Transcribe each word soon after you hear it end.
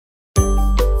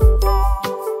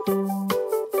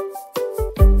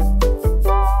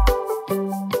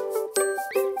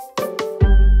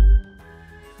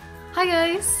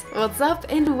What's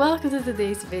up and welcome to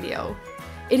today's video.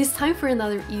 It is time for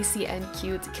another easy and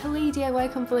cute clay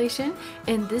DIY compilation,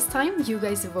 and this time you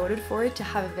guys voted for it to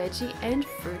have a veggie and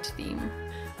fruit theme.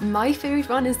 My favorite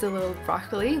one is the little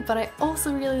broccoli, but I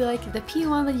also really like the pea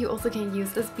one that you also can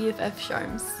use as BFF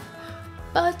charms.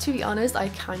 But to be honest, I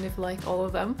kind of like all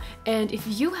of them, and if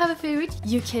you have a favorite,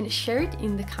 you can share it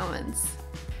in the comments.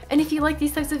 And if you like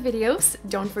these types of videos,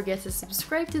 don't forget to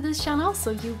subscribe to this channel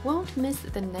so you won't miss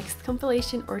the next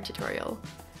compilation or tutorial.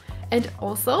 And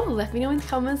also, let me know in the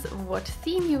comments what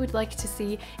theme you would like to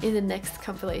see in the next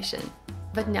compilation.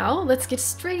 But now, let's get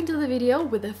straight into the video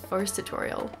with the first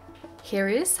tutorial. Here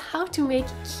is how to make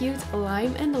cute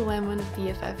lime and lemon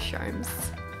BFF charms.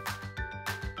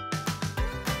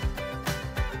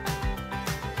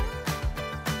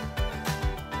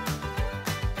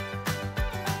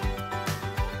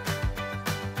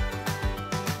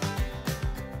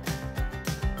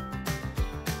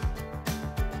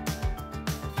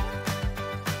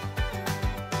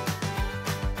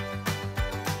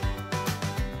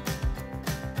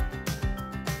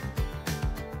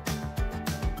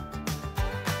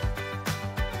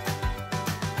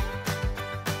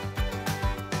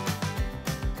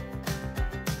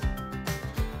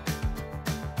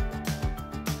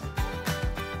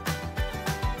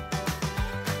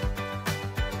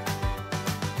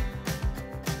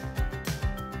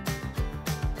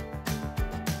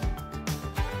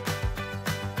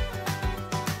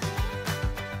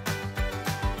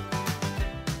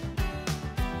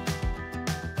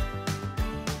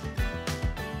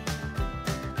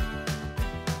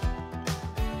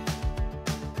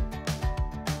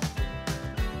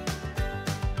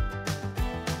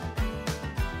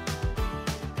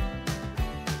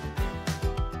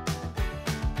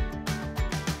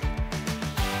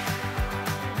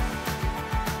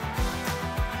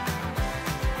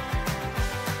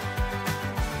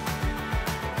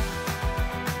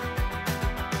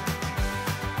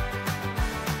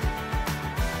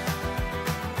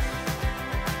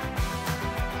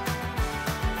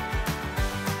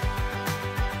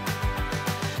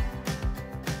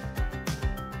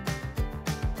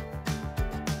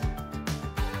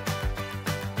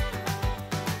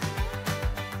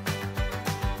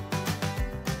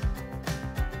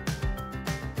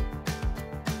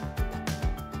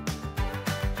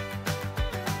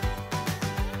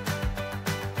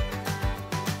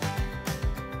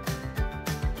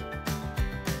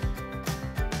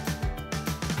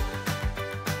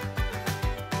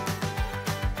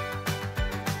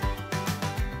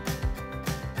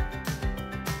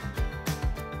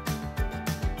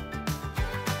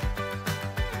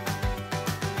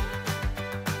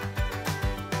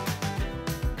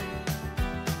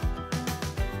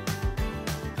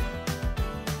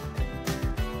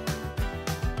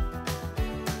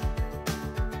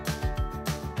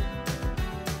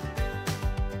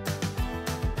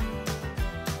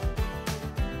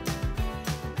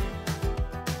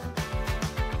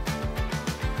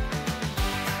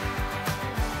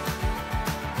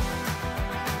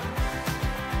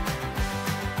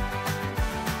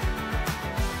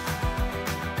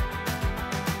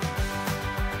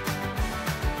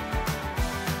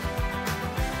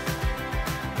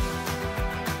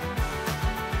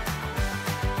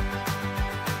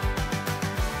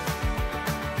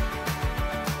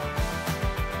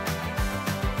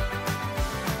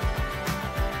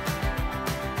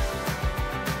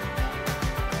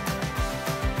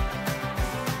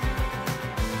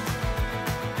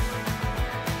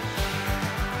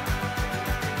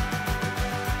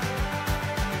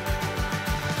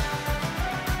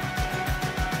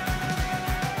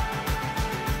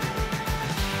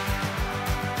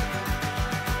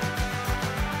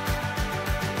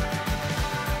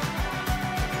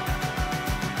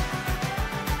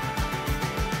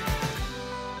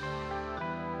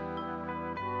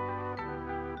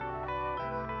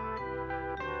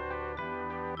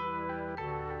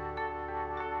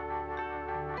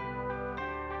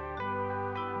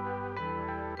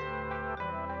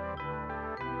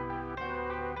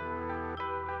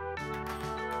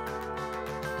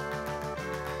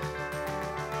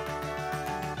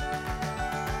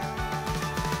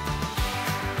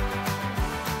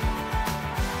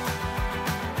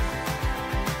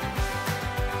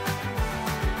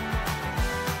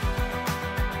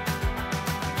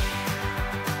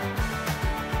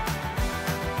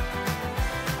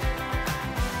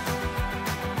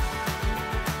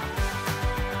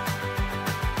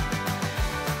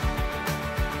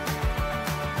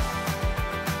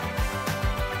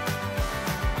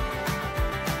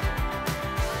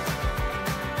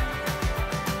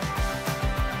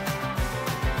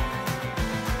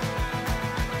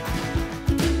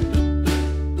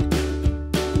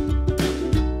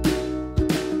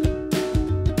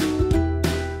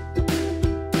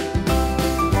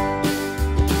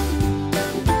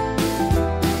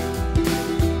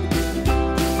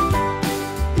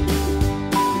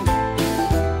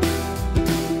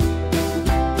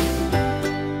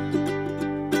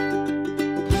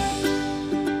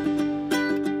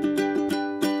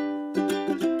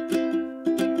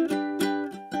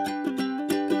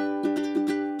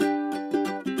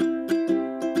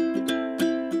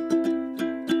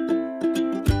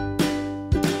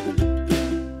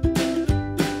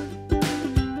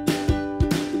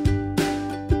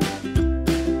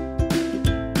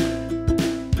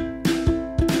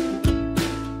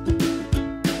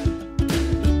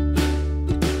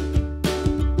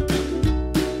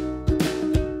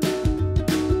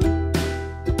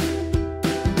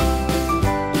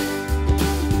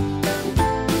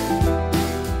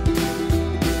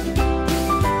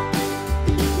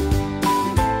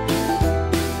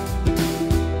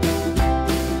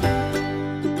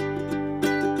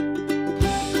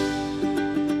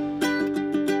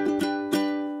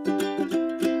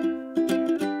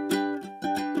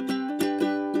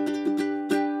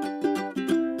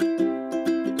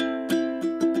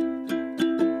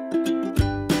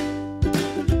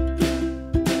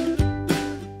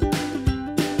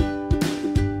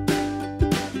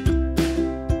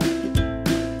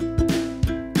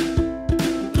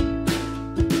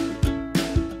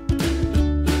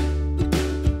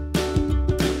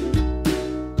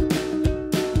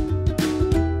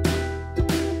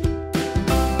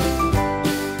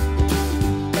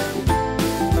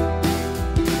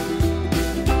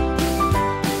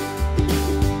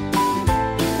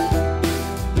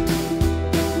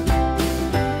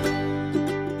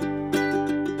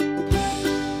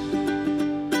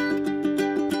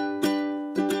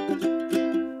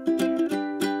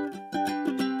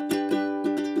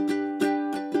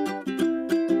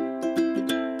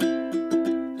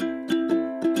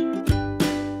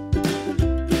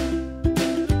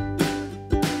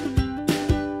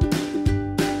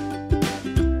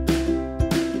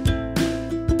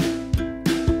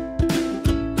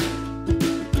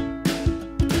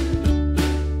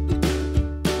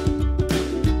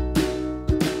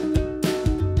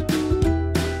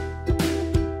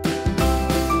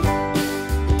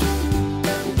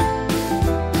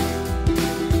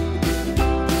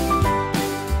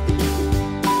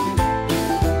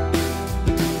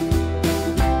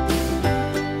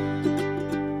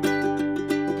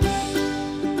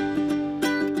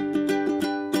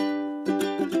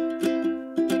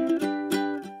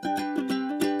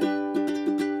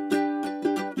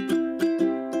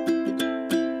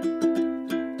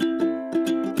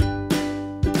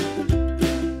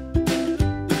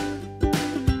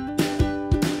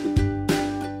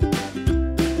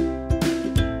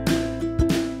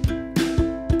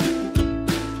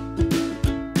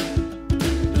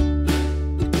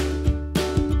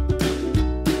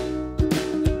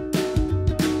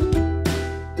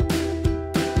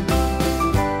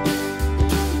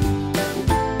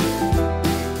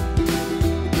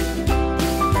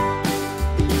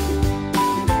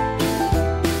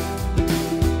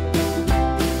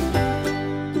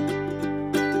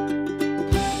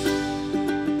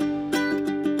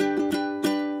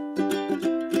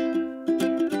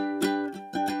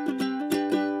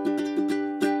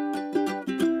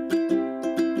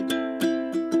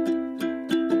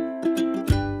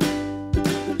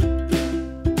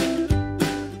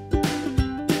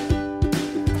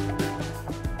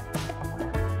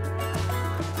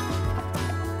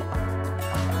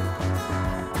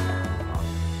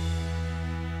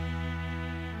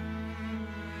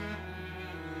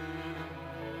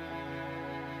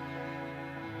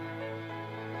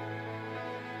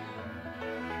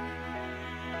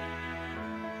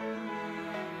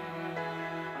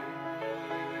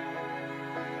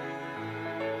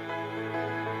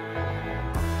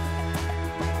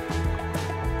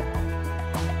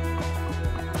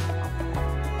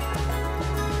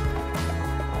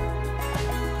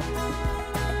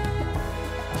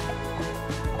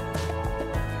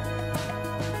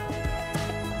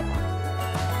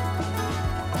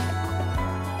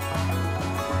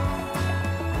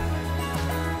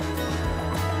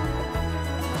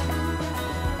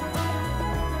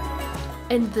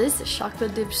 And this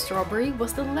chocolate dipped strawberry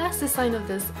was the last design of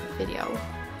this video.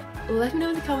 Let me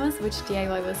know in the comments which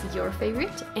DIY was your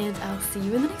favorite, and I'll see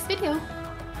you in the next video.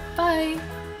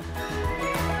 Bye!